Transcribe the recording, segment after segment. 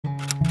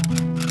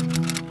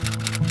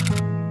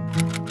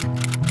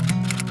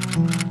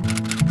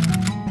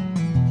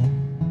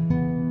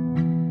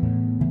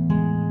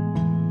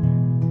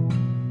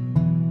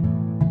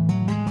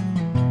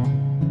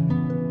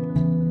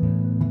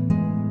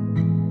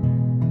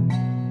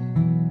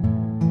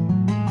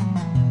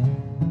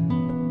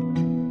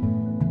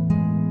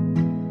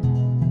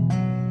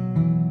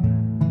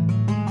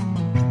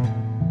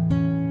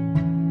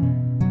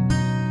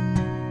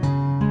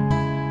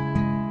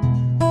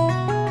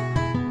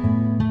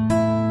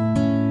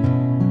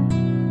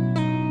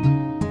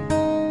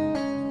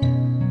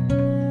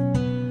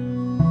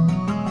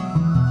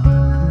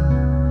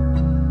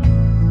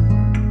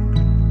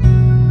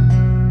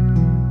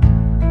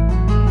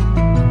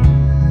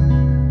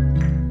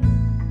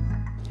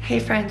Hey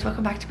friends,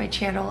 welcome back to my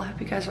channel. I hope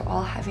you guys are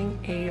all having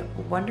a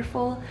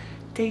wonderful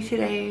day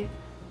today.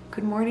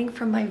 Good morning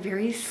from my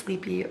very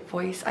sleepy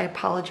voice. I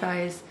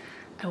apologize.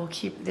 I will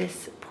keep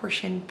this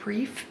portion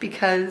brief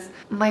because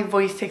my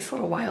voice takes a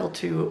little while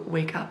to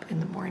wake up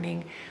in the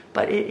morning,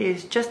 but it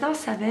is just now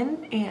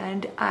 7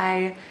 and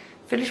I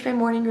finished my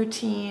morning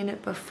routine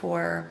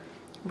before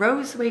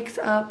Rose wakes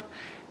up,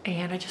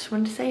 and I just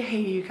wanted to say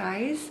hey to you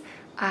guys.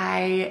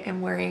 I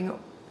am wearing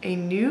a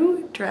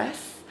new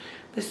dress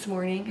this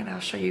morning and I'll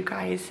show you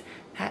guys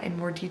that in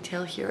more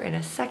detail here in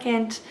a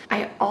second.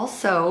 I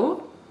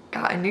also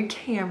got a new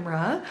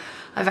camera.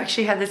 I've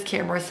actually had this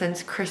camera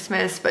since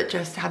Christmas, but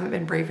just haven't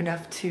been brave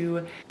enough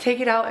to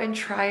take it out and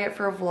try it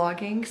for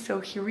vlogging.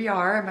 So here we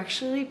are. I'm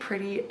actually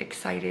pretty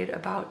excited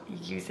about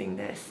using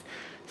this.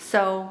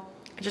 So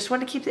I just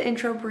want to keep the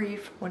intro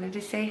brief. Wanted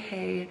to say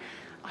hey.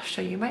 I'll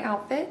show you my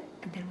outfit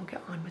and then we'll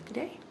get on with the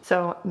day.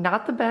 So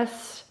not the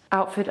best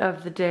outfit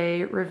of the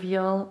day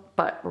reveal,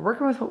 but we're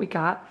working with what we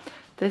got.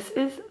 This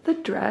is the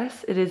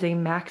dress. It is a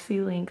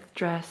maxi length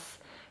dress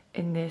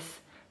in this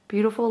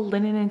beautiful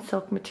linen and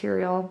silk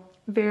material.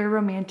 Very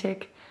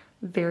romantic,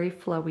 very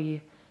flowy.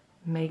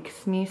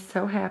 Makes me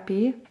so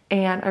happy.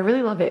 And I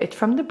really love it. It's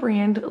from the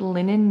brand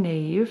Linen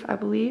Nave, I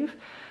believe.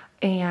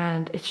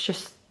 And it's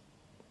just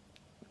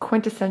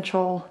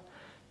quintessential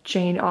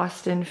Jane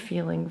Austen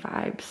feeling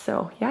vibes.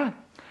 So yeah,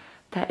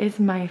 that is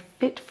my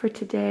fit for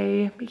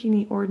today. Making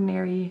the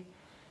ordinary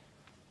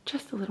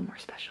just a little more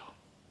special.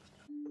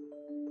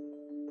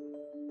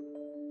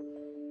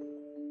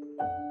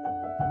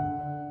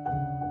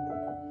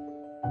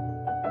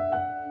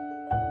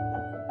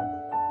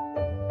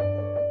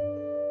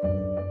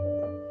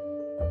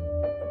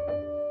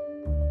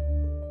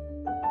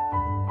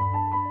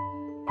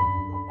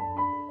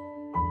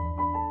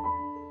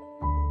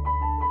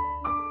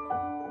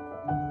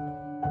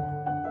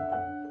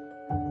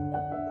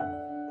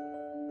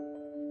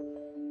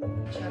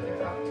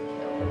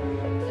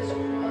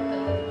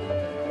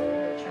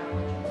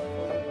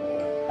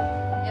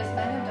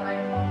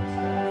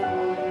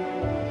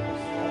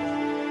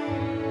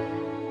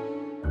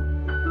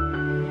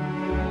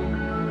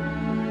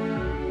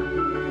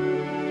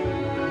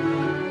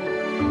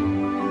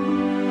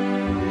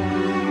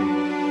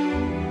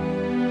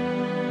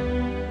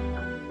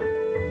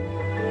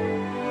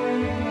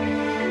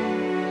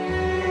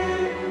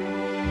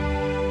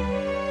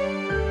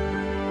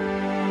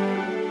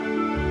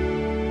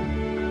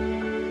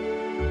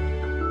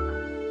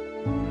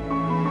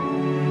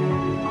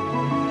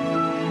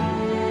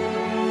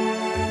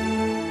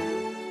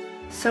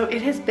 So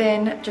it has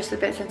been just a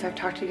bit since I've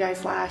talked to you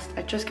guys last.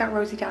 I just got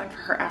Rosie down for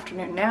her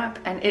afternoon nap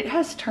and it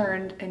has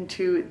turned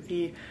into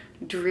the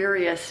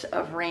dreariest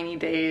of rainy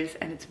days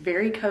and it's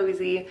very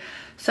cozy.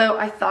 So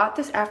I thought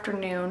this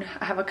afternoon,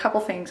 I have a couple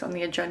things on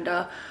the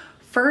agenda.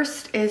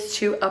 First is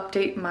to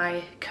update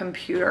my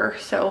computer.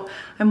 So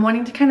I'm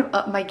wanting to kind of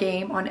up my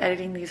game on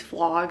editing these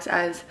vlogs,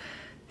 as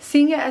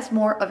seeing it as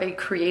more of a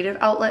creative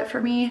outlet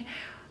for me.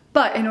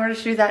 But in order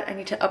to do that, I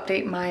need to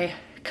update my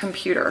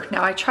computer.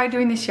 Now I tried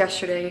doing this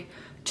yesterday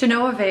to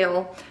no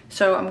avail,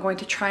 so I'm going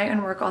to try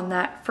and work on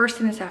that first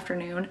thing this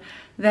afternoon.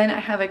 Then I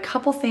have a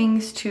couple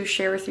things to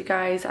share with you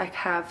guys. I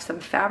have some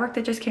fabric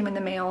that just came in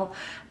the mail,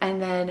 and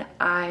then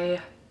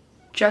I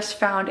just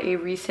found a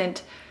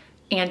recent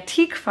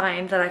antique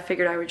find that I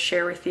figured I would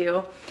share with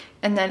you.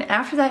 And then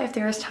after that, if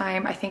there is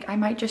time, I think I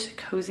might just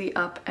cozy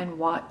up and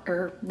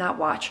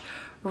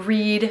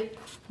read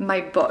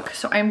my book.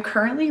 So I'm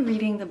currently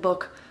reading the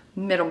book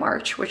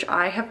Middlemarch, which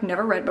I have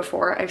never read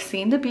before. I've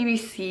seen the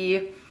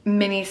BBC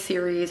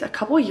mini-series a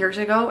couple years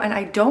ago and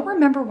I don't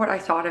remember what I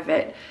thought of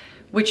it,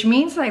 which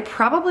means that I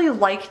probably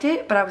liked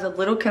it, but I was a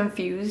little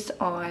confused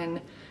on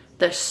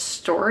the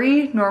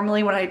story.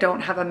 Normally when I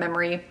don't have a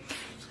memory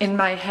in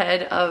my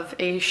head of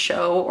a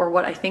show or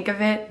what I think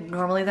of it,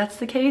 normally that's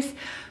the case.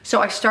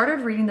 So I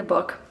started reading the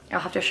book. I'll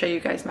have to show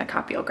you guys my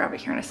copy. I'll grab it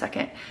here in a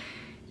second.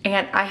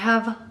 And I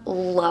have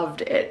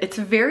loved it. It's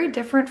very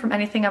different from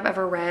anything I've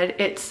ever read.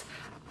 It's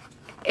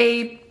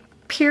a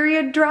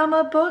period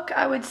drama book,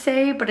 I would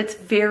say, but it's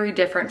very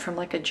different from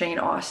like a Jane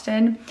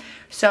Austen.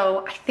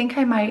 So I think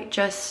I might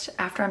just,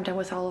 after I'm done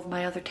with all of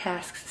my other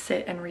tasks,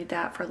 sit and read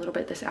that for a little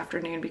bit this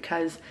afternoon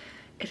because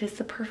it is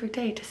the perfect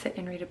day to sit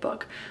and read a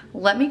book.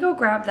 Let me go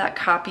grab that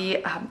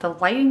copy. The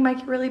lighting might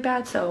get really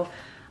bad, so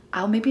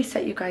I'll maybe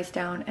set you guys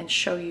down and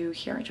show you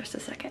here in just a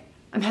second.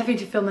 I'm having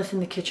to film this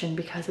in the kitchen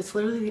because it's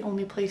literally the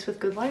only place with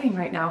good lighting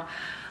right now.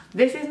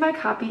 This is my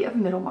copy of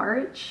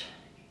Middlemarch.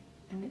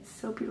 And it's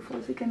so beautiful.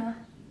 Is it gonna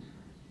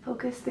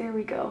focus? There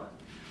we go.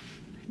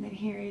 And then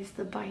here is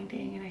the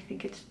binding, and I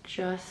think it's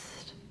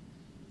just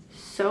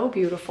so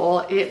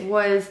beautiful.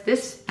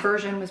 This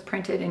version was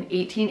printed in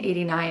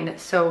 1889,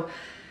 so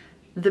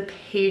the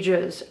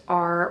pages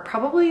are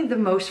probably the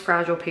most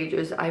fragile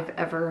pages I've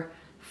ever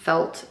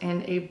felt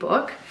in a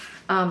book.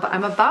 But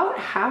I'm about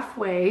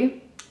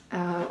halfway.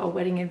 A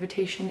wedding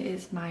invitation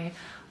is my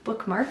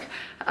bookmark.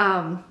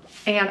 And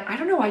I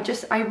don't know,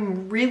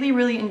 I'm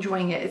really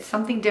enjoying it. It's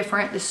something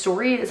different. The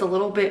story is a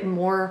little bit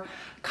more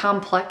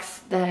complex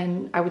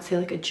than I would say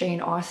like a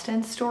Jane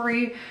Austen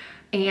story.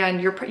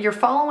 And you're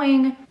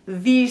following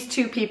these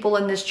two people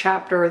in this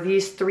chapter,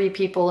 these three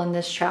people in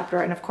this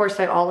chapter. And of course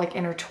they all like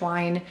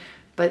intertwine,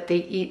 but they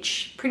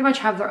each pretty much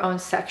have their own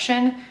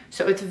section.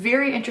 So it's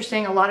very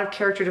interesting, a lot of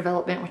character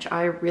development, which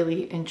I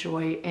really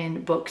enjoy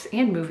in books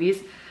and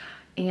movies.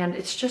 And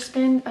it's just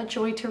been a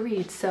joy to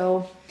read.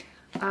 So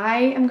I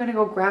am gonna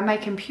go grab my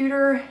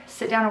computer,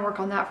 sit down and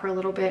work on that for a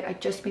little bit. I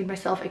just made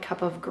myself a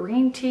cup of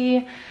green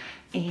tea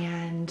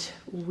and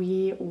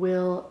we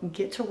will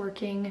get to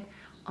working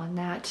on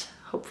that.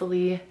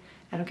 Hopefully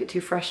I don't get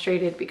too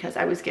frustrated because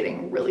I was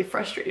getting really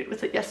frustrated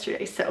with it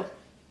yesterday. So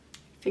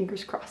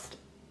fingers crossed.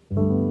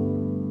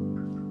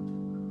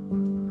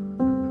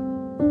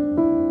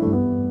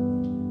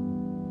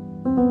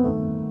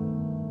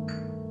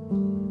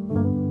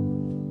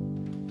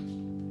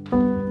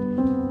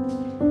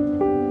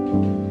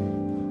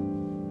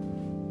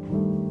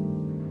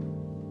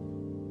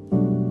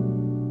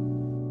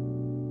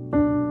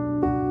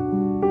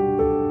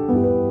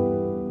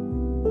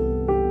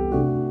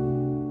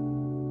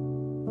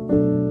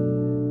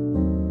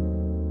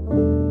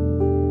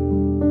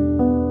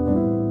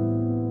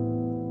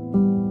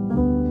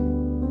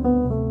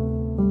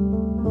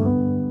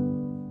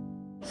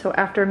 So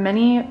after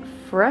many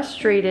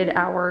frustrated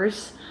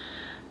hours,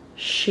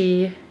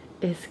 she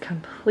is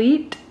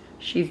complete.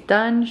 She's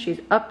done, she's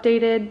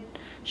updated,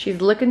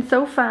 she's looking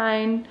so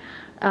fine.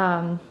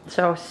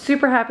 So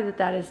super happy that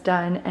that is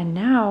done. And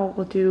now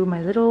we'll do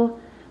my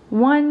little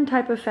one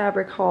type of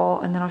fabric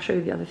haul, and then I'll show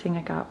you the other thing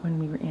I got when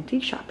we were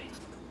antique shopping.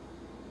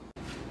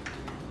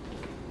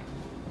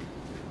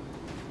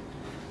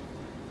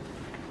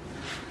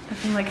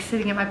 I've been like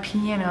sitting at my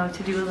piano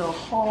to do a little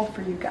haul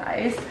for you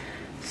guys.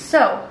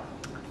 So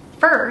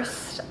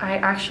first, I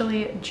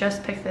actually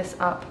just picked this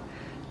up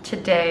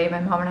today. My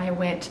mom and I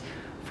went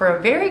for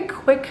a very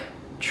quick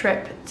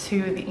trip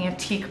to the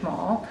antique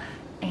mall,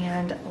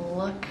 and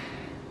look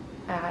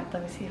at,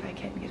 let me see if I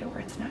can get it where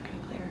it's not gonna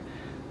glare.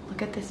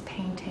 Look at this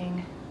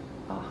painting.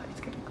 Oh,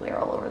 it's gonna glare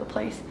all over the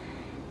place.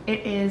 It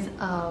is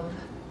of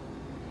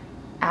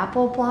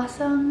apple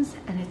blossoms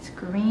and it's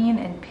green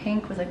and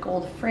pink with a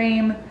gold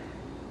frame.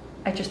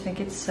 I just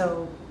think it's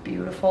so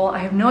beautiful. I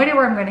have no idea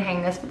where I'm going to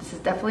hang this, but this is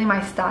definitely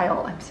my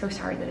style. I'm so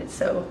sorry that it's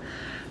so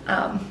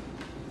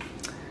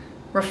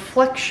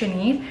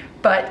reflection-y,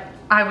 but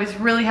I was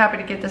really happy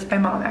to get this. My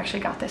mom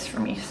actually got this for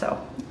me, so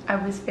I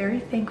was very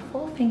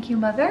thankful. Thank you,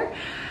 Mother.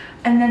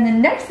 And then the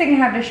next thing I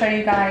have to show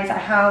you guys, I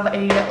have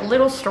a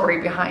little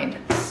story behind.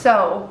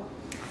 So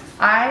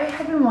I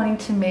have been wanting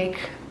to make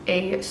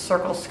a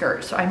circle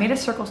skirt. So I made a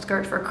circle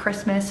skirt for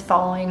Christmas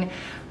following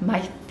my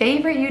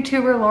favorite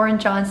YouTuber, Lauren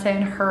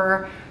Johnson,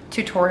 her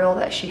tutorial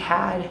that she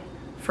had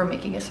for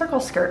making a circle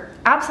skirt.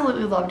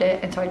 Absolutely loved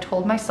it. And so I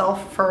told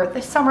myself for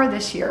this summer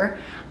this year,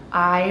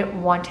 I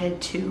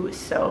wanted to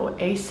sew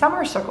a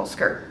summer circle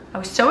skirt. I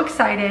was so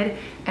excited,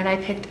 and I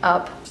picked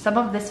up some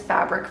of this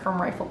fabric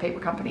from Rifle Paper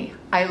Company.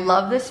 I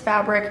love this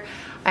fabric.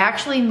 I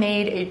actually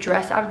made a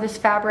dress out of this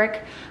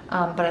fabric,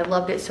 but I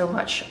loved it so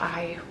much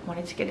I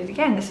wanted to get it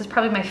again. This is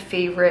probably my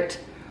favorite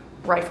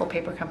Rifle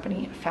Paper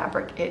Company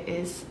fabric. It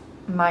is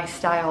my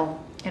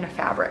style in a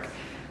fabric.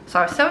 So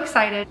I was so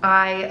excited.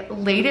 I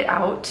laid it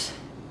out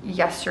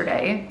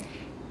yesterday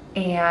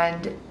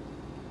and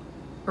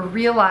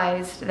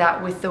realized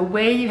that with the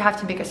way you have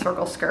to make a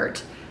circle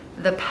skirt,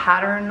 the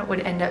pattern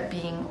would end up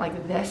being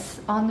like this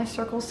on the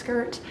circle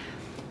skirt.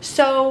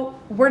 So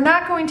we're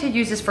not going to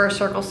use this for a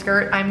circle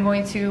skirt. I'm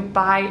going to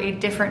buy a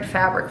different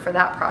fabric for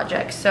that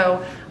project.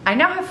 So I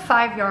now have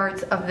 5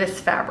 yards of this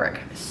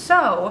fabric.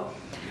 So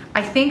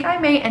I think I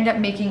may end up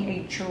making a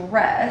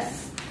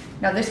dress.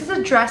 Now this is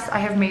a dress I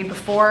have made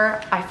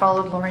before. I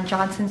followed Lauren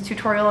Johnson's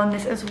tutorial on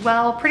this as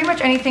well. Pretty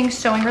much anything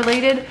sewing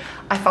related,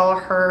 I follow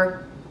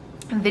her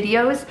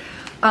videos.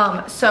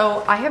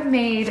 So I have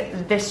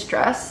made this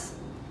dress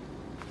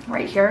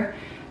right here,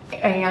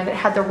 and it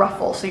had the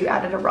ruffle, so you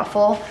added a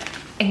ruffle.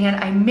 And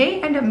I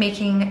may end up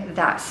making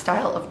that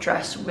style of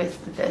dress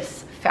with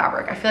this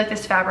fabric. I feel like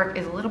this fabric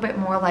is a little bit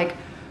more like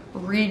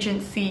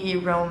Regency,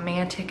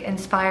 romantic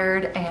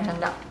inspired,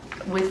 and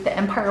with the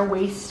empire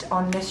waist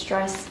on this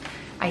dress,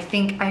 I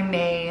think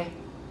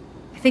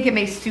it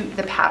may suit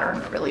the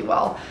pattern really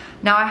well.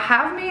 Now I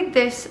have made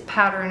this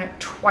pattern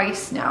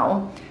twice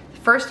now.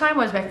 First time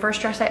was my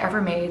first dress I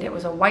ever made. It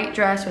was a white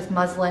dress with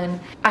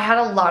muslin. I had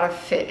a lot of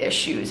fit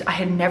issues. I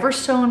had never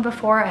sewn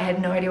before. I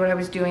had no idea what I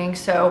was doing.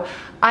 So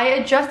I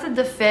adjusted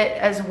the fit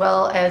as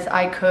well as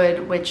I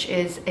could, which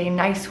is a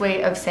nice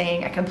way of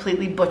saying I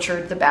completely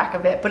butchered the back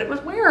of it, but it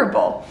was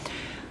wearable.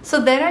 So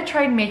then I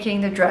tried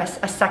making the dress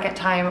a second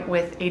time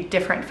with a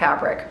different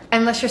fabric.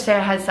 And let's just say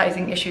I had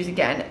sizing issues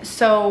again.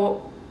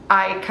 So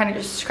I kind of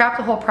just scrapped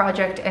the whole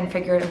project and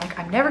figured,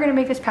 I'm never gonna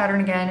make this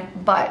pattern again,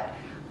 but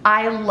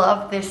I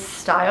love this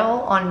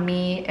style on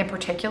me in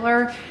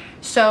particular.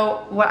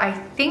 So what I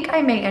think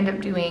I may end up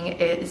doing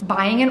is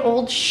buying an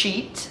old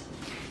sheet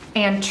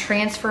and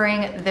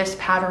transferring this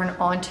pattern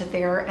onto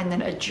there and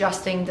then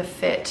adjusting the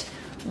fit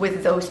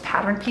with those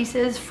pattern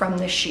pieces from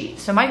the sheet.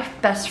 So my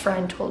best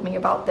friend told me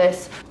about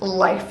this,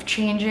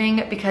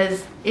 life-changing,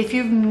 because if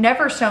you've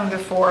never sewn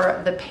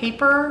before, the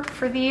paper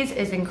for these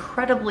is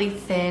incredibly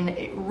thin.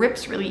 It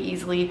rips really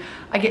easily.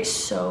 I get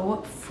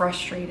so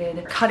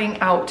frustrated cutting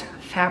out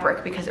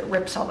fabric because it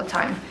rips all the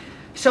time.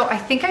 So I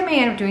think I may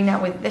end up doing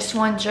that with this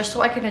one just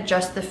so I can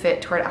adjust the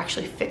fit to where it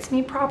actually fits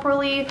me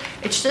properly.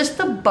 It's just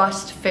the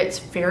bust fits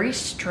very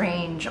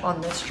strange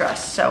on this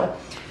dress. So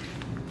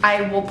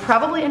I will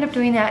probably end up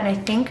doing that, and I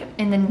think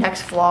in the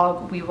next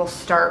vlog we will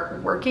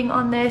start working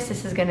on this.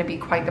 This is gonna be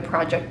quite the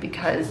project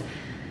because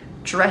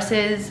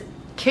dresses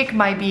kick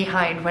my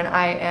behind when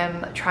I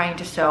am trying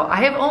to sew. I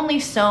have only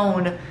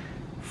sewn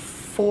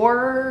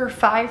 4 or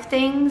 5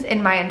 things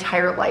in my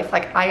entire life.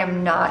 Like, I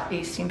am not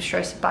a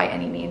seamstress by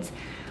any means.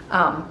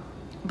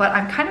 But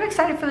I'm kind of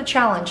excited for the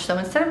challenge. So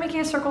instead of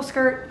making a circle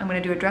skirt, I'm gonna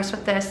do a dress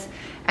with this,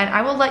 and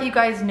I will let you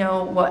guys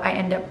know what I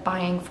end up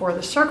buying for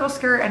the circle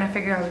skirt, and I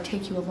figured I would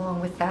take you along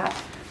with that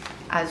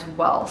as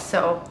well.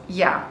 So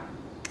yeah,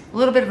 a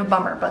little bit of a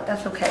bummer, but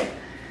that's okay.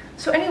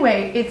 So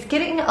anyway, it's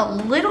getting a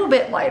little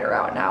bit lighter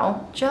out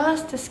now,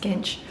 just a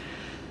skinch.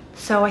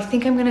 So I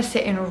think I'm gonna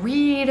sit and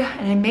read,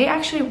 and I may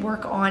actually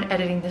work on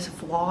editing this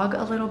vlog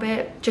a little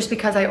bit, just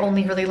because I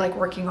only really like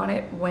working on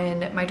it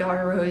when my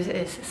daughter Rose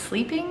is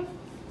sleeping.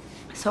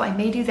 So I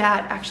may do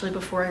that actually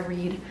before I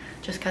read,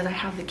 just because I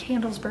have the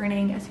candles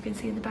burning, as you can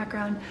see in the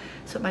background.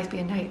 So it might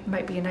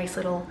be a nice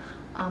little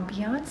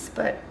ambiance,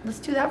 but let's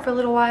do that for a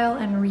little while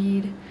and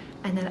read,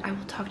 and then I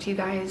will talk to you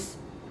guys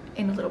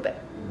in a little bit.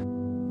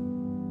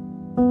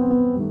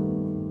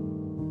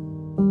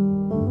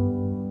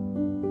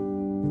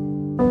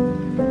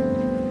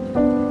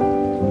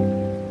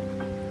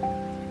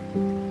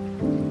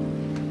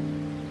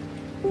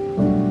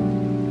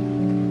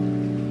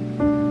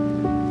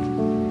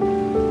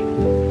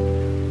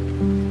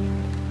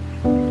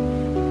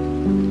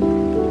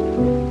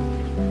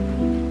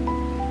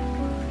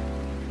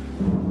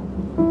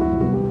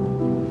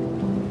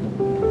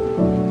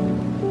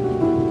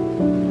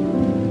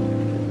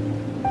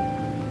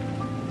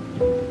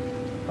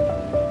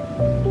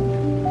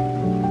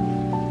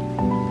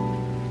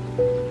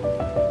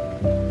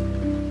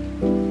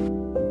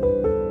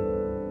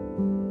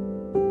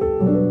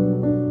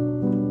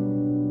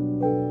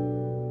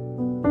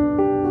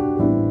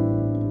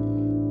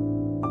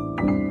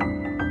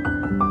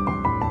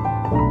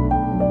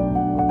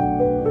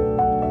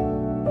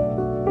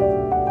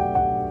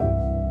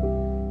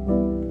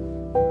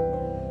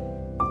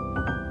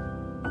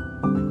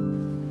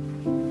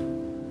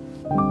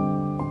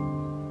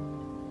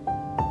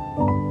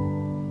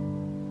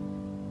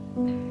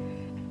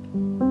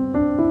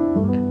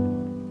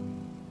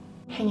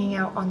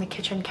 On the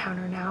kitchen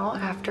counter now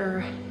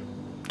after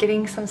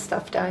getting some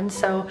stuff done.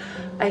 So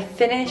I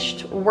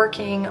finished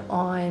working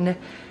on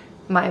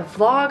my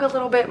vlog a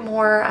little bit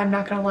more. I'm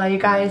not gonna lie, you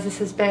guys, this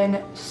has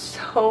been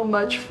so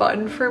much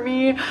fun for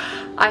me.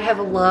 I have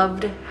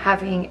loved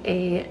having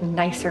a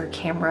nicer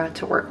camera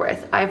to work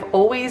with. I've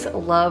always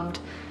loved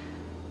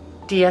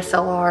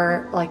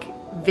DSLR like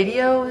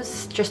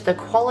videos, just the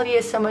quality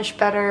is so much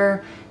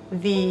better.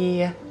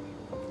 The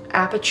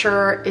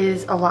aperture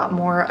is a lot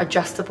more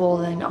adjustable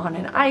than on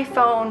an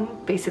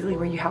iPhone, basically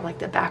where you have like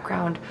the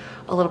background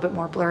a little bit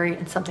more blurry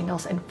and something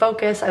else in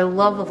focus. I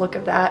love the look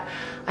of that.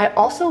 I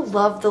also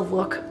love the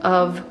look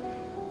of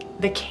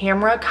the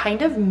camera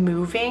kind of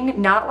moving,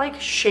 not like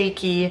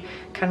shaky,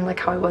 kind of like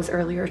how I was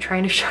earlier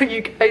trying to show you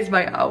guys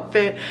my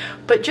outfit,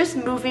 but just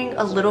moving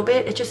a little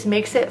bit. It just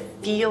makes it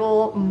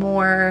feel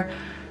more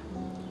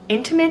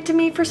intimate to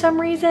me for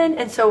some reason.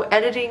 And so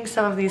editing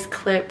some of these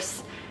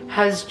clips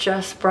has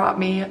just brought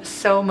me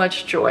so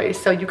much joy.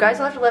 So you guys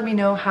will have to let me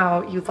know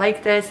how you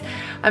like this.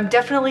 I'm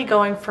definitely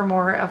going for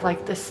more of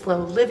like the slow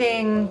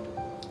living,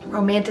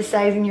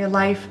 romanticizing your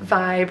life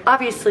vibe.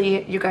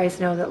 Obviously, you guys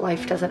know that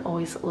life doesn't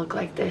always look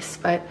like this,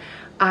 but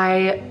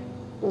I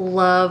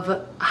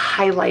love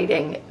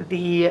highlighting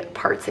the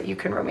parts that you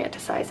can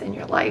romanticize in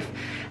your life.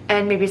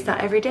 And maybe it's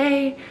not every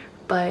day,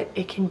 but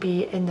it can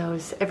be in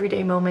those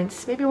everyday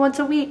moments, maybe once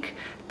a week,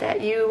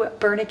 that you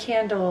burn a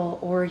candle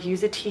or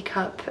use a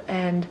teacup.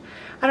 And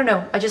I don't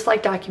know, I just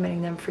like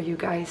documenting them for you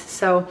guys.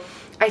 So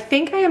I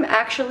think I am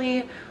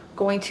actually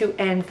going to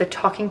end the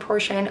talking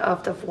portion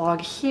of the vlog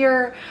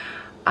here.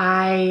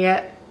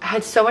 I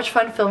had so much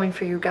fun filming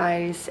for you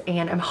guys,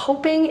 and I'm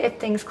hoping if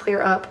things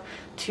clear up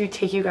to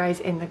take you guys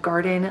in the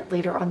garden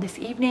later on this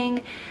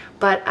evening.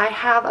 But I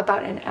have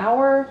about an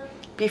hour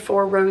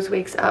before Rose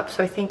wakes up,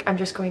 so I think I'm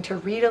just going to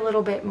read a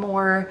little bit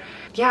more.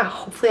 Yeah,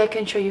 hopefully I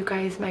can show you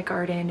guys my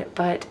garden.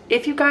 But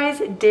if you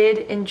guys did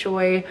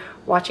enjoy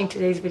watching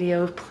today's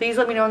video, please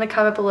let me know in the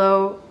comment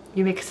below.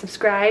 You may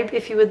subscribe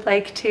if you would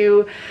like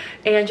to,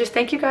 and just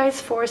thank you guys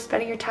for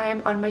spending your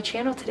time on my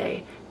channel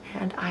today,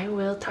 and I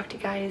will talk to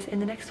you guys in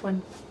the next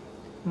one.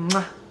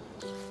 Mwah.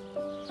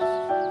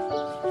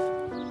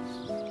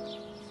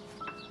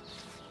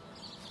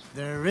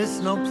 There is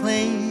no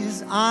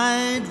place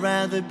I'd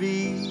rather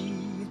be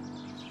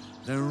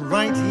they're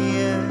right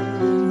here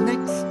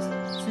next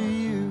to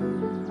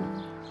you.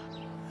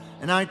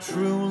 And I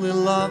truly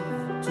love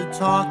to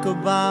talk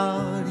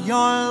about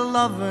your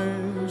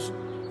lovers,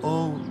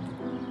 old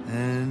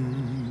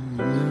and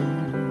new.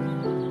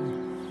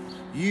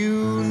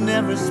 You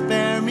never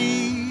spare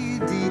me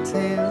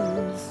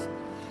details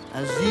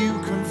as you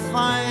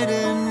confide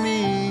in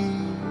me.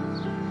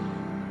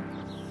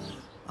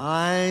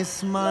 I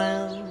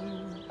smile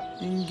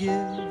and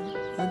give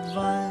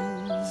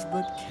advice,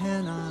 but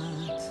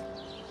cannot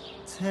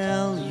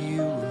tell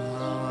you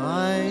how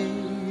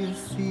I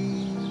feel.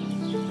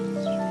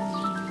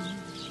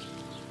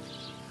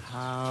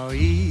 How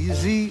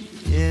easy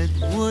it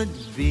would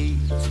be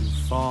to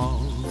fall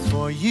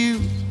for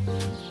you,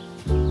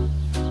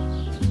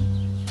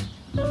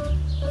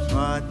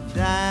 but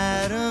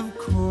that of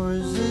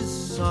course is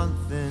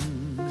something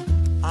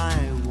I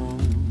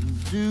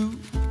won't do.